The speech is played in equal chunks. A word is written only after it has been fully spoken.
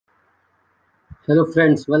Hello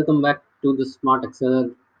friends, welcome back to the Smart Excel.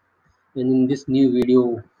 And in this new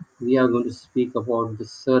video, we are going to speak about the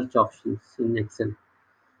search options in Excel.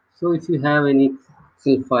 So if you have any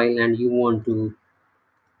Excel file and you want to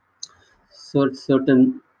search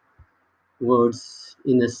certain words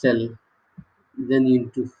in a cell, then you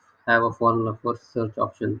need to have a formula for search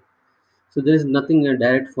option. So there is nothing a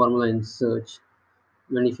direct formula in search.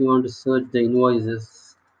 When if you want to search the invoices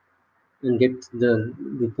and get the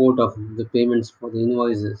report of the payments for the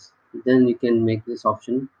invoices, then you can make this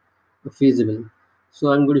option feasible.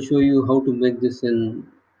 So I'm going to show you how to make this in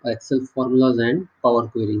Excel formulas and Power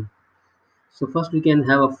Query. So first we can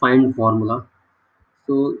have a find formula.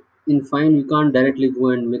 So in find you can't directly go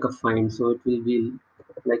and make a find. So it will be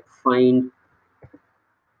like find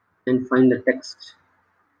and find the text.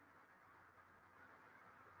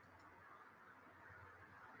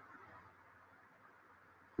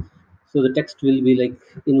 So the text will be like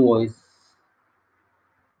invoice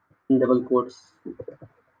in double quotes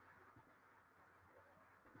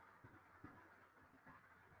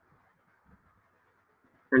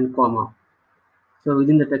and comma. So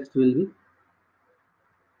within the text will be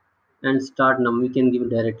and start num we can give it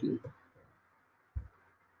directly.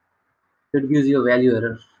 It gives you a value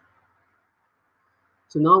error.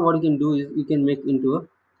 So now what you can do is you can make into a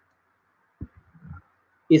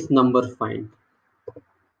is number find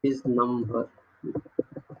is number,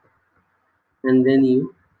 and then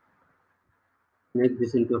you make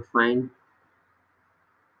this into a find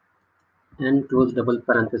and close double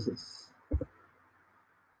parenthesis.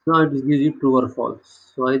 Now it gives you true or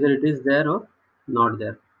false. So either it is there or not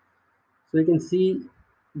there. So you can see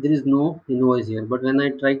there is no invoice here, but when I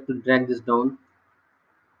try to drag this down,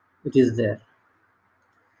 it is there.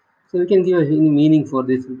 So we can give a meaning for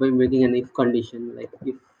this by making an if condition, like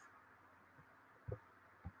if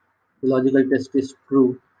the logical test is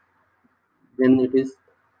true, then it is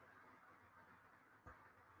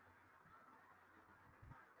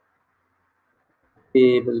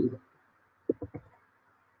payable,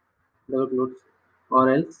 double quotes,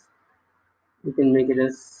 or else you can make it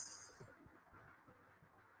as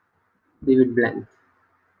leave it blank.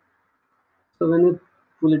 So when you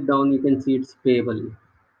pull it down, you can see it's payable.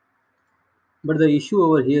 But the issue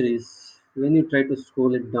over here is when you try to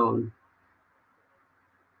scroll it down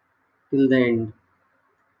till the end,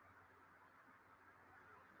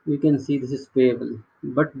 you can see this is payable,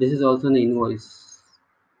 but this is also an invoice.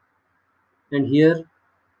 And here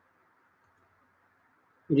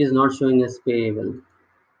it is not showing as payable.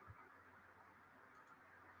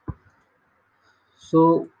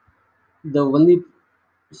 So the only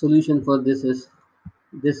solution for this is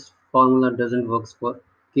this formula doesn't work for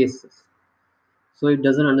cases. So it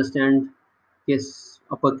doesn't understand case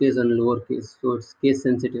uppercase and lowercase. So it's case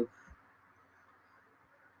sensitive.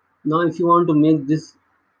 Now if you want to make this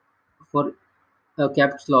for a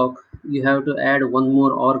caps lock, you have to add one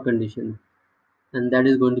more or condition, and that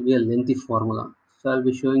is going to be a lengthy formula. So I'll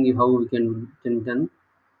be showing you how we can done.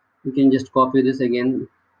 We can just copy this again,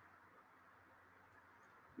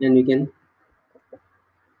 and we can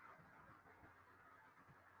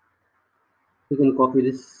copy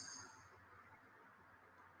this,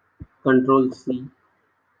 control C,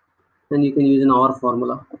 then you can use an or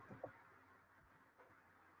formula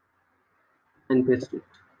and paste it.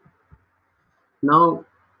 Now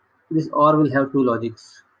this or will have two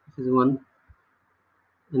logics. This is one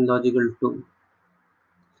and logical two.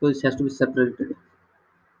 So this has to be separated.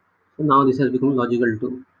 So now this has become logical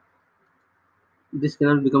two. This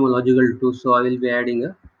cannot become a logical two, so I will be adding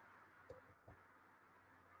a.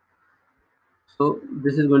 So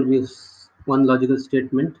this is going to be one logical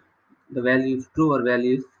statement. The value is true or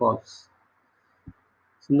value is false.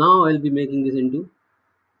 So now I'll be making this into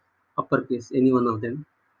uppercase, any one of them.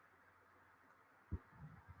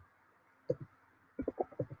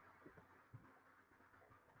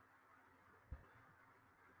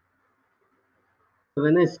 So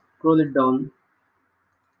when I scroll it down,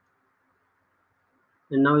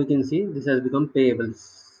 and now you can see this has become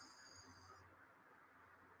payables.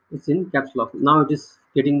 It's in caps lock. Now it is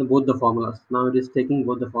getting both the formulas. Now it is taking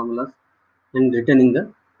both the formulas and returning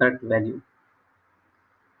the correct value.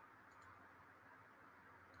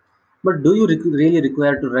 But do you really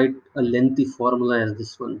require to write a lengthy formula as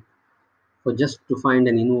this one for just to find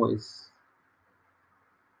an invoice?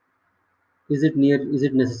 Is it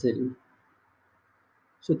necessary?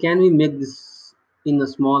 So can we make this in a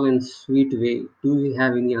small and sweet way? Do we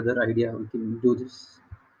have any other idea we can do this?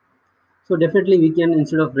 So definitely we can,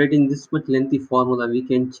 instead of writing this much lengthy formula, we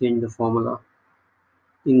can change the formula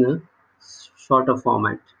in a shorter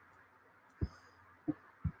format.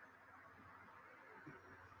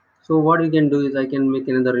 So what you can do is I can make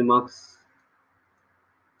another remarks,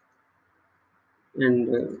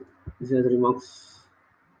 and these are the remarks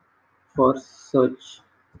for search,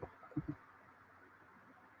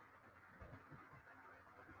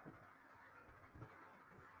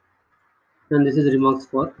 and this is remarks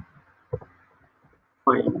for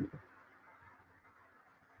find.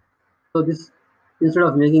 So this, instead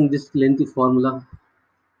of making this lengthy formula,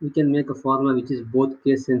 we can make a formula which is both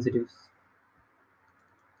case sensitive,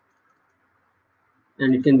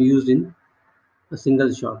 and it can be used in a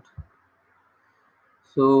single shot.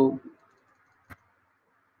 So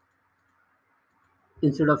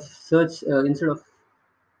instead of search, instead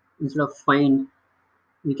of find,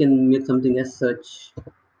 we can make something as search.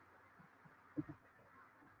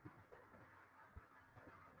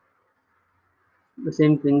 The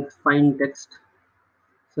same thing, find text.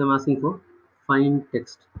 So I'm asking for find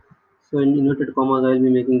text. So in inverted commas, I will be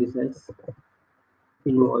making this as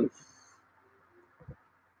invoice.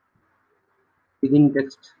 Begin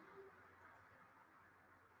text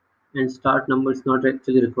and start number is not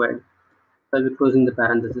actually required. So I'll be closing the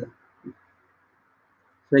parenthesis.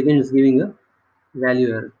 So again, it's giving a value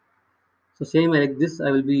error. So same like this, I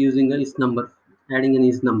will be using a is number, adding an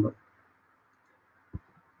is number.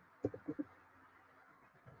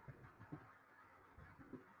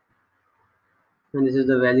 And this is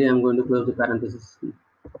the value I'm going to close the parenthesis. So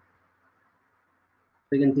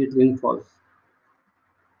you can see it's giving false.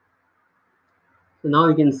 So now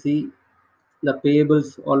you can see the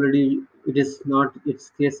payables already, it is not,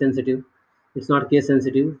 it's case sensitive. It's not case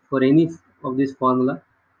sensitive for any of this formula.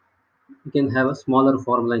 You can have a smaller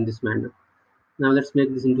formula in this manner. Now let's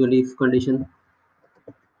make this into an if condition.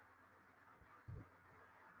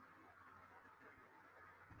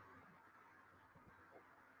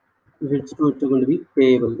 If it's true, it's going to be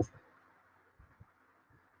payable.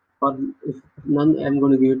 Or if none, I'm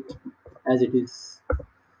going to give it as it is.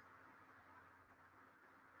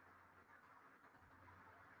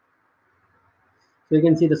 So you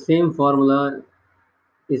can see the same formula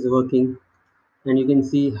is working, and you can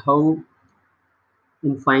see how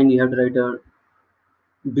in find you have to write a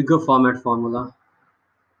bigger format formula,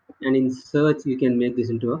 and in search you can make this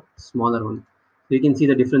into a smaller one. So you can see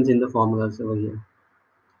the difference in the formulas over here.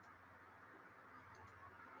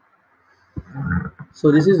 So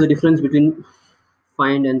this is the difference between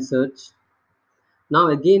find and search. Now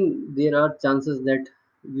again, there are chances that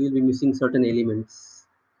you will be missing certain elements.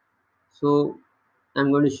 So I'm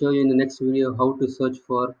going to show you in the next video how to search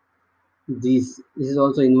for these. This is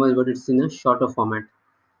also invoice, but it's in a shorter format.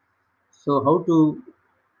 So how to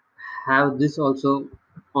have this also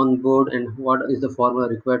on board, and what is the formula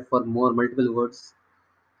required for more multiple words.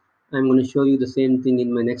 I'm going to show you the same thing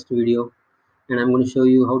in my next video, and I'm going to show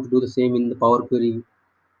you how to do the same in the Power Query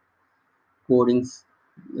codings,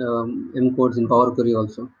 M codes in Power Query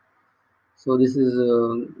also. So this is,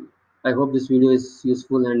 I hope this video is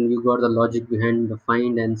useful and you got the logic behind the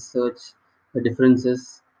find and search, the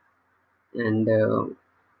differences, and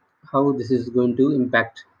how this is going to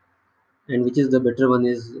impact, and which is the better one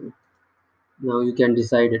is, now you can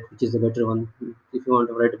decide it, which is the better one, if you want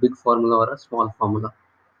to write a big formula or a small formula.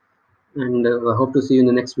 And I hope to see you in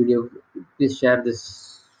the next video. Please share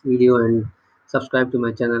this video and subscribe to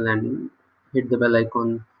my channel and hit the bell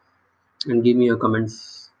icon and give me your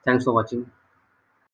comments. Thanks for watching.